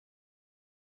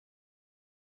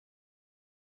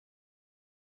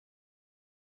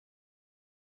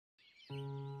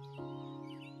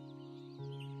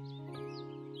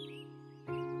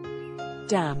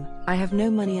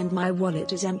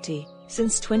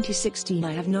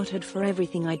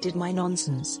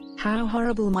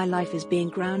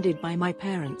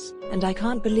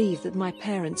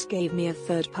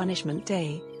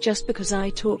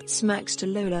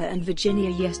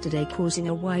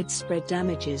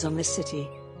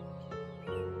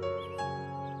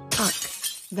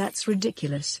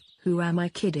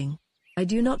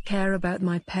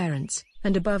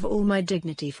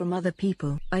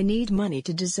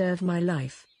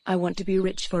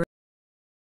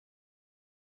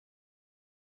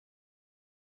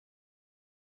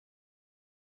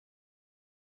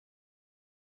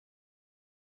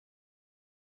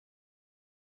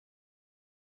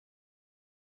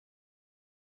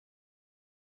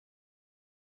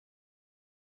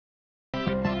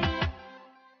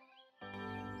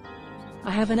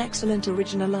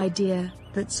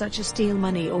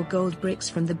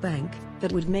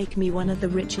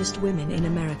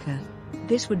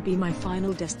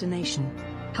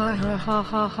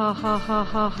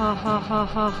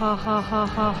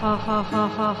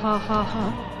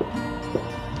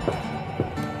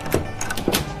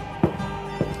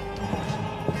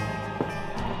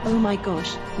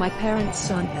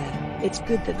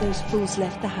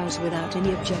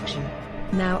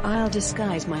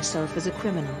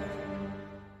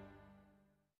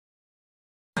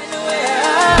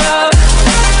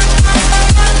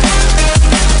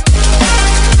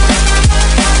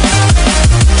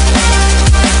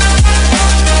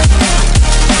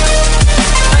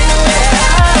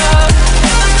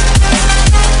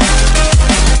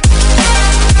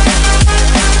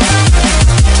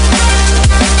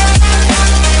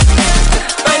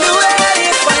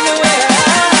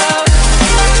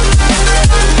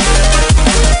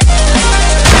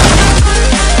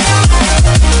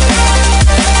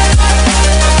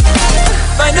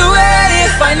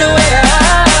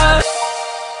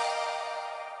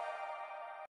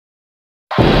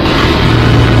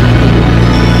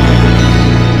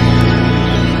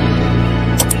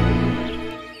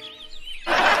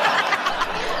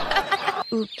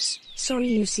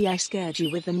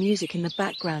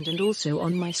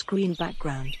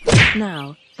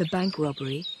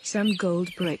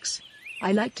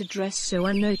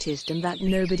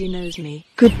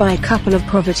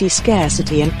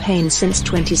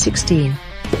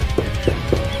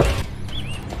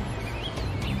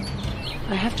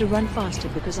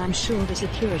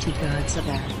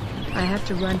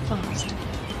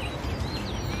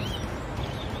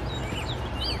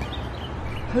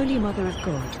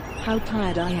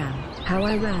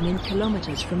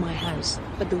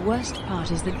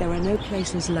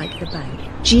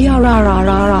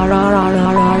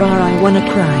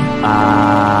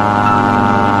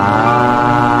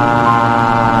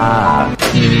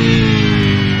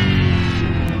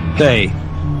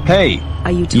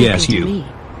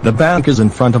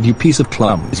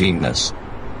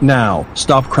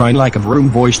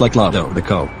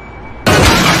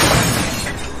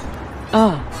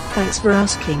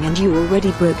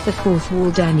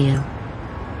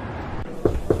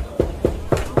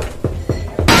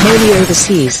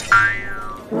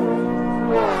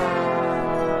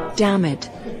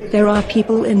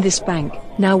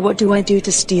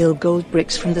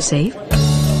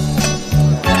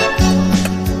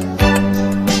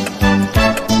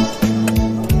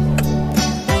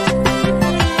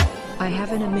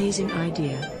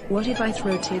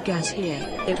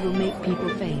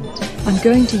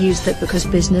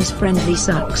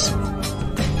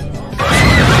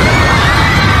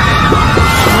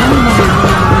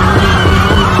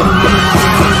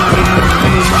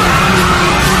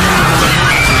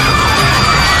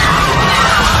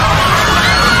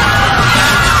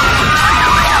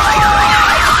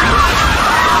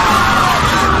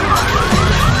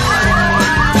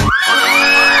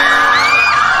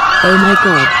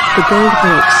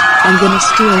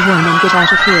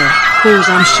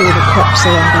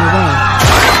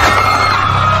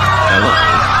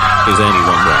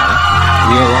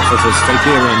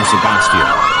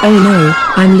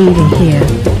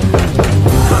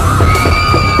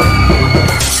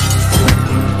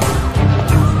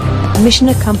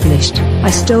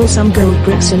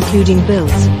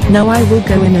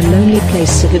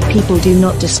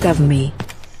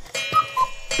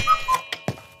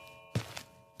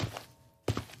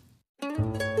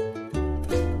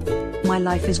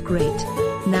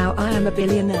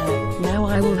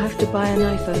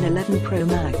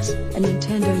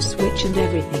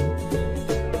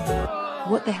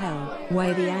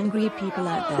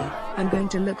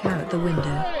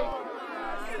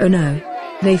Oh no.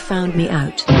 They found me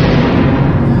out.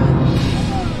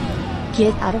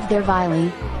 Get out of there,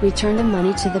 Violy. Return the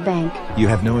money to the bank. You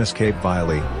have no escape,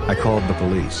 Violy. I called the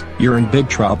police. You're in big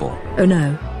trouble. Oh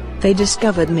no. They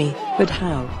discovered me, but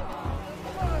how?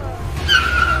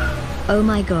 Oh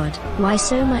my god, why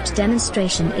so much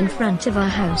demonstration in front of our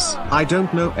house? I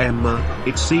don't know, Emma,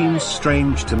 it seems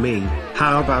strange to me.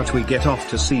 How about we get off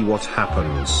to see what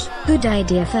happens? Good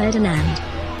idea, Ferdinand.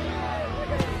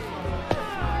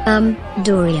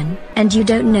 Dorian, and you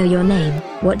don't know your name.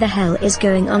 What the hell is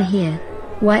going on here?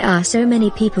 Why are so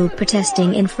many people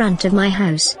protesting in front of my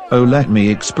house? Oh, let me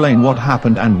explain what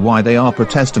happened and why they are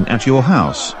protesting at your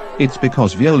house. It's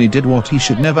because Violy did what he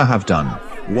should never have done.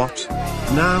 What?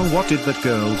 Now what did that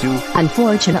girl do?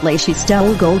 Unfortunately, she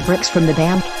stole gold bricks from the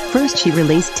bank. First she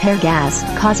released tear gas,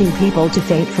 causing people to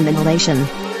faint from inhalation.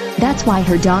 That's why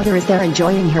her daughter is there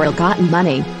enjoying her ill-gotten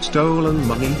money. Stolen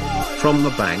money? From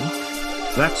the bank?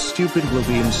 That stupid will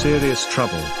be in serious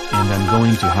trouble. And I'm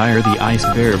going to hire the ice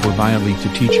bear for Violy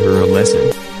to teach her a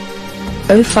lesson.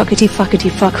 Oh fuckity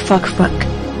fuckity fuck fuck fuck.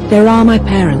 There are my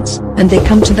parents, and they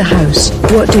come to the house.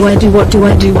 What do I do? What do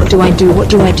I do? What do I do? What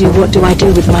do I do? What do I do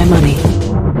with my money?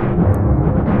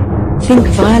 Think,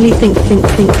 Violy, think,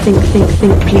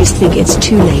 please think it's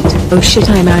too late. Oh shit,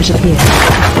 I'm out of here.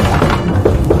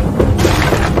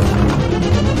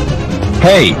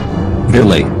 Hey!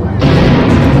 Violy.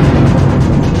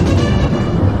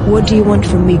 What do you want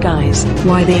from me, guys?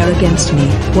 Why they are against me?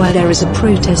 Why there is a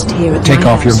protest here at Take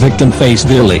my off your house? victim face,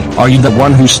 Violy. Are you the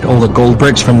one who stole the gold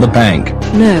bricks from the bank?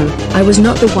 No, I was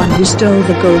not the one who stole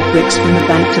the gold bricks from the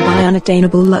bank to buy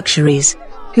unattainable luxuries.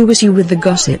 Who was you with the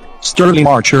gossip? Sterling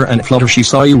Archer and Fluttershy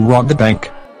saw you rob the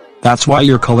bank. That's why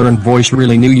your color and voice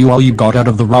really knew you all you got out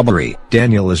of the robbery.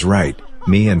 Daniel is right.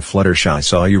 Me and Fluttershy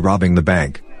saw you robbing the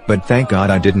bank. But thank God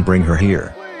I didn't bring her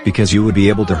here. Because you would be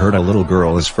able to hurt a little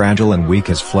girl as fragile and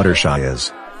weak as Fluttershy is.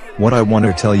 What I want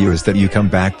to tell you is that you come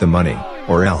back the money,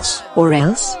 or else. Or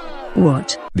else?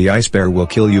 What? The ice bear will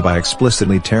kill you by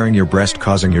explicitly tearing your breast,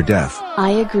 causing your death.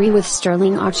 I agree with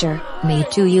Sterling Archer. Me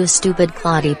too, you stupid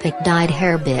Claudie pick dyed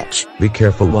hair bitch. Be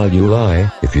careful while you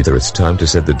lie, if either it's time to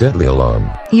set the deadly alarm.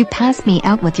 You passed me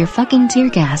out with your fucking tear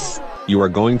gas. You are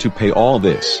going to pay all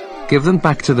this. Give them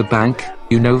back to the bank.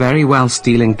 You know very well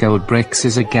stealing gold bricks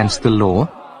is against the law.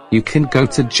 You can go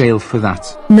to jail for that.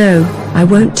 No, I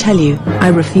won't tell you. I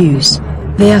refuse.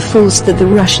 They are fools that the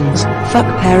Russians. Fuck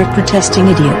pair of protesting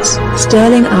idiots.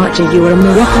 Sterling Archer, you are a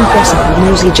Moroccan gossip and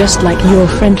nosy just like your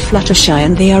friend Fluttershy,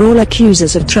 and they are all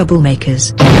accusers of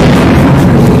troublemakers.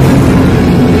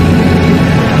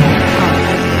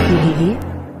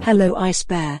 Hello Ice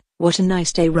Bear, what a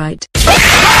nice day, right?